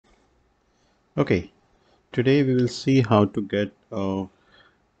Okay, today we will see how to get a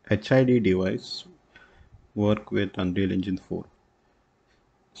HID device work with Unreal Engine 4.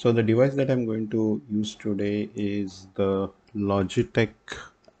 So the device that I'm going to use today is the Logitech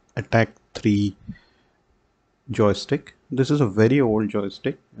Attack 3 joystick. This is a very old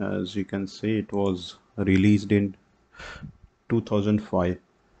joystick. As you can see, it was released in 2005,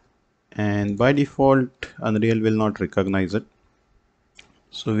 and by default Unreal will not recognize it.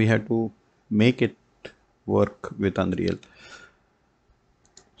 So we have to make it work with Unreal.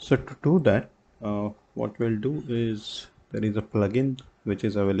 So to do that, what we'll do is there is a plugin which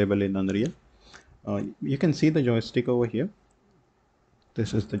is available in Unreal. You can see the joystick over here.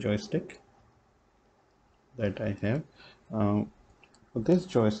 This is the joystick that I have. Uh, for this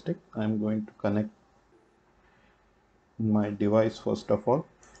joystick, I'm going to connect my device first of all.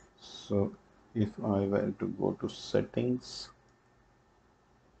 So if I were to go to settings,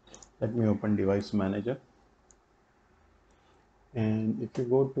 let me open device manager. And if you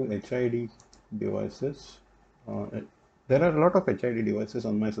go to HID devices, uh, there are a lot of HID devices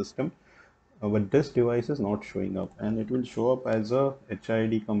on my system. But this device is not showing up, and it will show up as a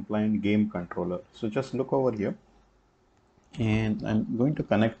HID compliant game controller. So just look over here, and I'm going to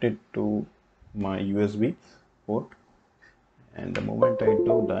connect it to my USB port, and the moment I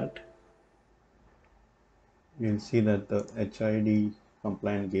do that, you'll see that the HID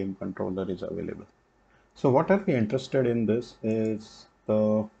compliant game controller is available. So what are we interested in this is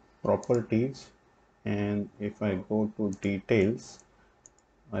the properties, and if I go to details,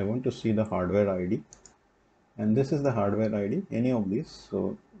 I want to see the hardware ID, and this is the hardware ID, any of these.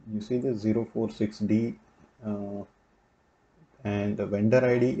 So you see the 046D, and the vendor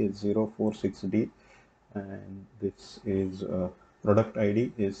ID is 046D, and this is product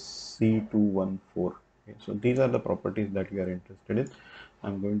ID is C214. Okay, so these are the properties that we are interested in.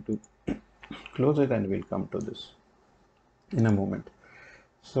 I'm going to close it and we'll come to this in a moment.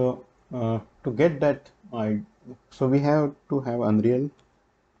 So to get that, so we have to have Unreal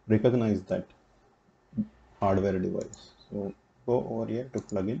recognize that hardware device. So go over here to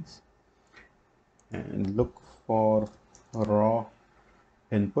plugins and look for raw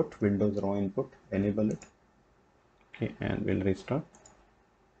input, Windows raw input, enable it. Okay, and we'll restart.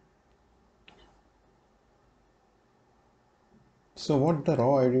 So what the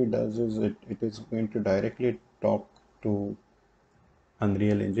raw ID does is it is going to directly talk to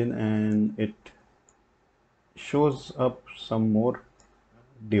Unreal Engine, and it shows up some more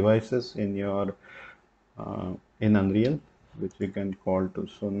devices in your in Unreal, which we can call to.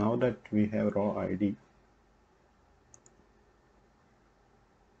 So now that we have raw ID,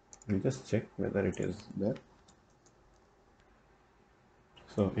 we'll just check whether it is there.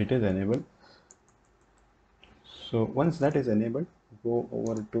 So it is enabled. So once that is enabled, go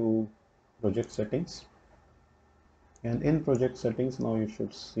over to project settings, and in project settings now you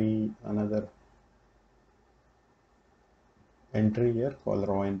should see another entry here called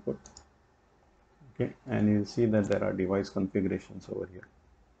raw input. Okay, and you'll see that there are device configurations over here.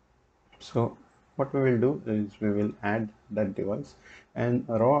 So what we will do is we will add that device, and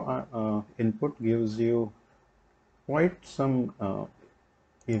raw input gives you quite some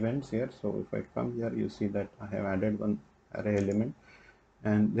events here. So if I come here, you see that I have added one array element,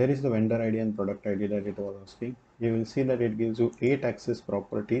 and there is the vendor ID and product ID that it was asking. You will see that it gives you 8 access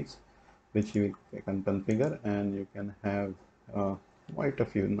properties which you can configure, and you can have quite a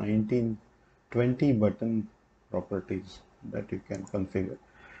few, 19, 20 button properties that you can configure.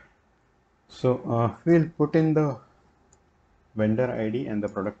 So we'll put in the vendor ID and the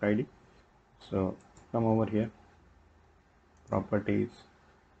product ID. So come over here, properties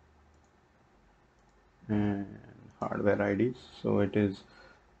and hardware IDs. So it is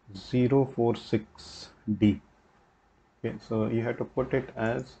 046D. Okay, so you have to put it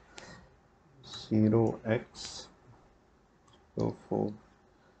as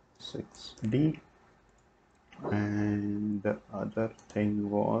 0x046D, and the other thing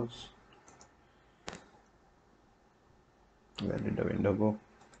was, where did the window go?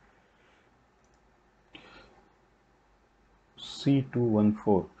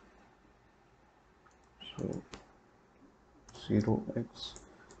 C214. So 0x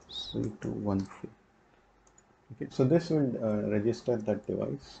C214. Okay, so this will register that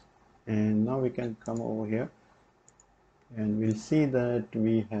device, and now we can come over here and we'll see that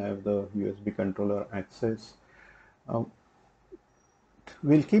we have the USB controller access. Um,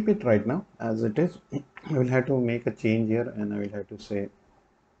 we'll keep it right now as it is. I will have to make a change here, and I will have to say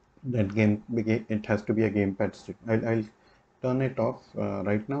that it has to be a gamepad stick. I'll turn it off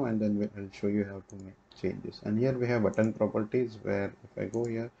right now, and then I'll show you how to make changes. And here we have button properties, where if I go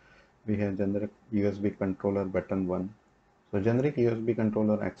here, we have generic USB controller button 1. So generic USB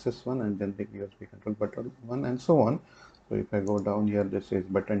controller access 1 and generic USB control button 1 and so on. So if I go down here, this is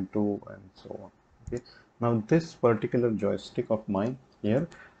button 2 and so on. Okay. Now this particular joystick of mine here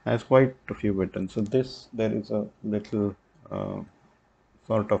has quite a few buttons. So there is a little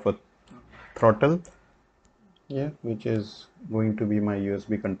sort of a throttle here, which is going to be my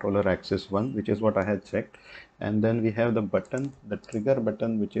USB controller access 1, which is what I had checked. And then we have the button, the trigger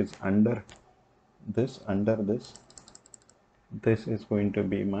button, which is under this. This is going to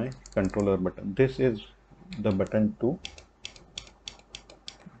be my controller button. This is the button 2.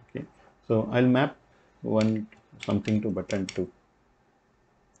 Okay, so I'll map one something to button 2.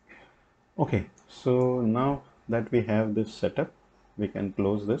 Okay, so now that we have this setup, we can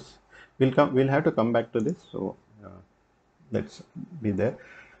close this. We'll have to come back to this, so let's be there.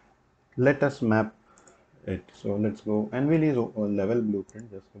 Let us map it. So let's go, and we'll use a level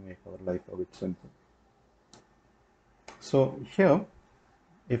blueprint just to make our life a bit simple. So here,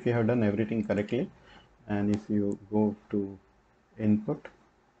 if you have done everything correctly, and if you go to input,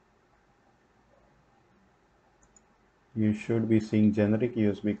 you should be seeing generic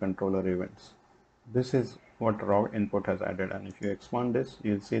USB controller events. This is what raw input has added, and if you expand this,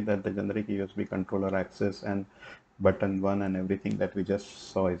 you'll see that the generic USB controller access and button 1 and everything that we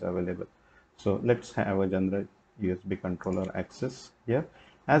just saw is available. So let's have a generic USB controller access here,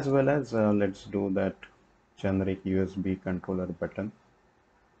 as well as let's do that generic USB controller button.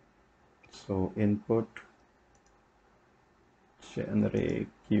 So input generic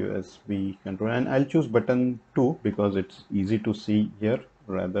USB controller, and I'll choose button 2 because it's easy to see here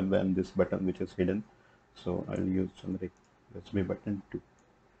rather than this button which is hidden. So I'll use generic USB button 2.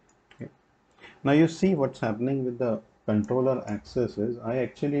 Okay. Now you see what's happening with the controller access is I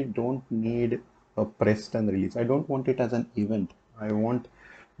actually don't need a pressed and release. I don't want it as an event. I want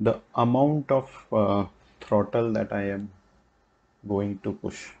the amount of throttle that I am going to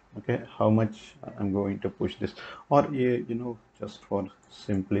push. Okay, how much I'm going to push this, or just for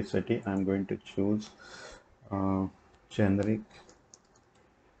simplicity, I'm going to choose generic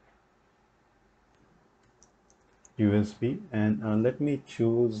USB, and let me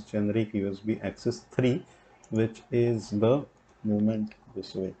choose generic USB access 3, which is the movement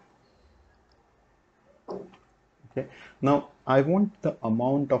this way. Okay, now I want the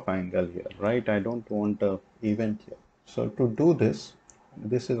amount of angle here, right? I don't want a event here. So to do this,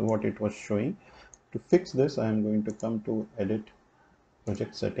 this is what it was showing. To fix this, I am going to come to edit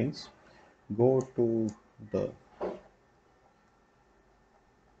project settings, go to the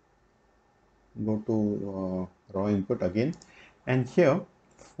raw input again, and here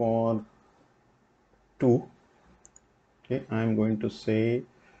for 2, okay, I am going to say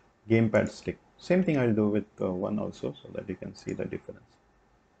gamepad stick. Same thing I'll do with 1 also, so that you can see the difference.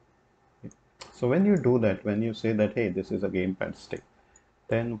 Okay. So when you do that, when you say that, hey, this is a gamepad stick,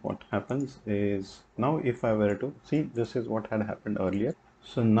 then what happens is, now if I were to see, this is what had happened earlier.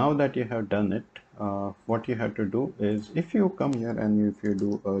 So now that you have done it, what you have to do is, if you come here and if you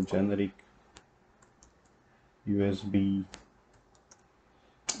do a generic USB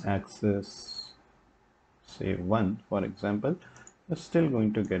access, say 1 for example, you're still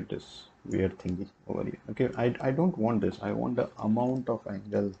going to get this weird thingy over here. Okay, I don't want this. I want the amount of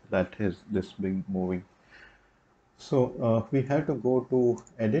angle that is this being moving. So we have to go to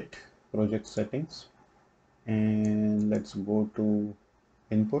edit project settings, and let's go to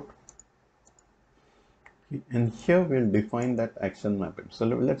input, and here we'll define that action mapping. So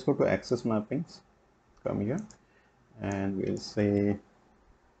let's go to access mappings, come here, and we'll say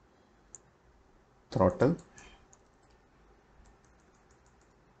throttle,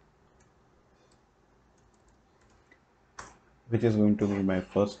 which is going to be my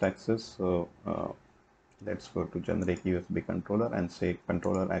first access. So let's go to generic USB controller and say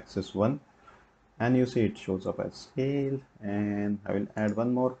controller access 1, and you see it shows up as scale, and I will add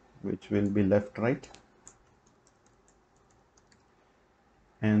one more which will be left right,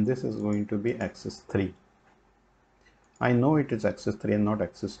 and this is going to be axis 3. I know it is axis 3 and not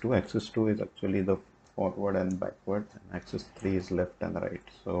axis 2. Axis 2 is actually the forward and backward, and axis 3 is left and right.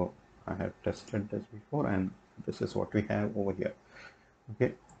 So I have tested this before, and this is what we have over here.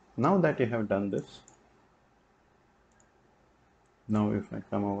 Okay, now that you have done this, now if I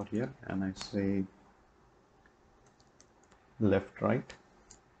come over here and I say left right,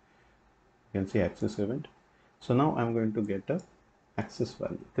 you can see axis event. So now I'm going to get a axis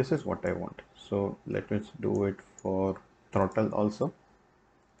value. This is what I want. So let us do it for throttle also.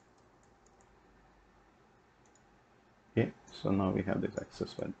 Okay, so now we have this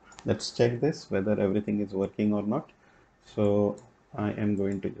axis value. Let's check this whether everything is working or not. So I am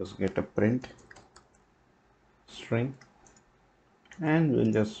going to just get a print string, and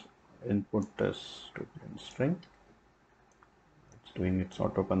we'll just input this to print string. It's doing its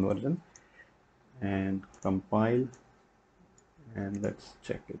auto conversion, and compile, and let's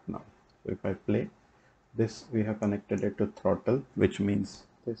check it now. So if I play this, we have connected it to throttle, which means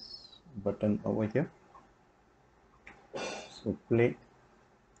this button over here. So play,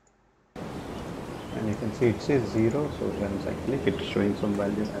 and you can see it says 0, so when I click, it's showing some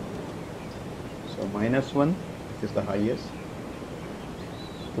value. So -1, which is the highest,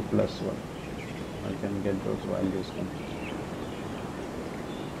 to +1. I can get those values completely.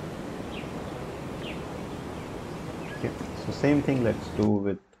 Okay, so same thing let's do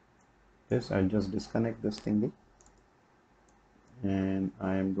with this. I'll just disconnect this thingy, and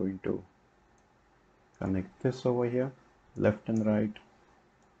I am going to connect this over here, left and right,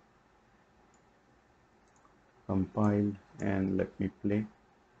 compile, and let me play.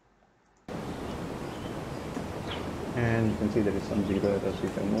 And you can see there is some 0 errors.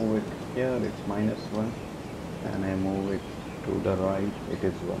 If I move it here, it's -1, and I move it to the right, it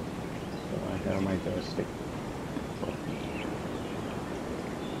is 1. So I have my joystick.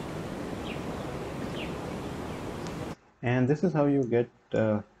 And this is how you get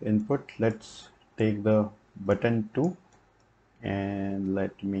input. Let's take the button 2, and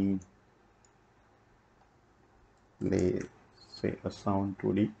let me play, say, a sound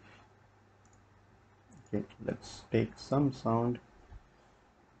 2D. Okay, let's take some sound.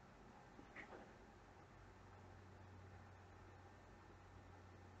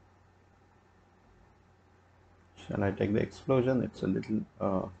 Shall I take the explosion? It's a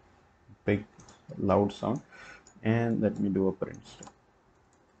little big, loud sound. And let me do a print string.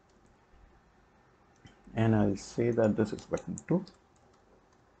 And I'll say that this is button 2.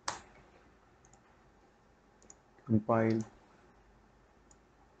 Compile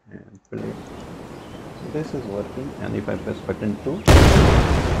and play. So this is working, and if I press button 2,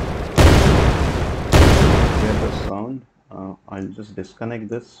 hear the sound. I'll just disconnect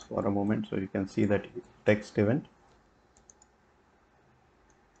this for a moment so you can see that text event.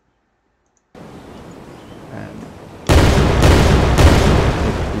 And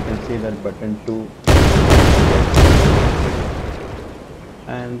you can see that button 2.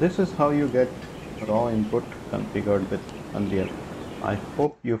 And this is how you get raw input configured with Unreal. I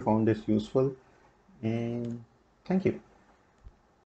hope you found this useful, and thank you.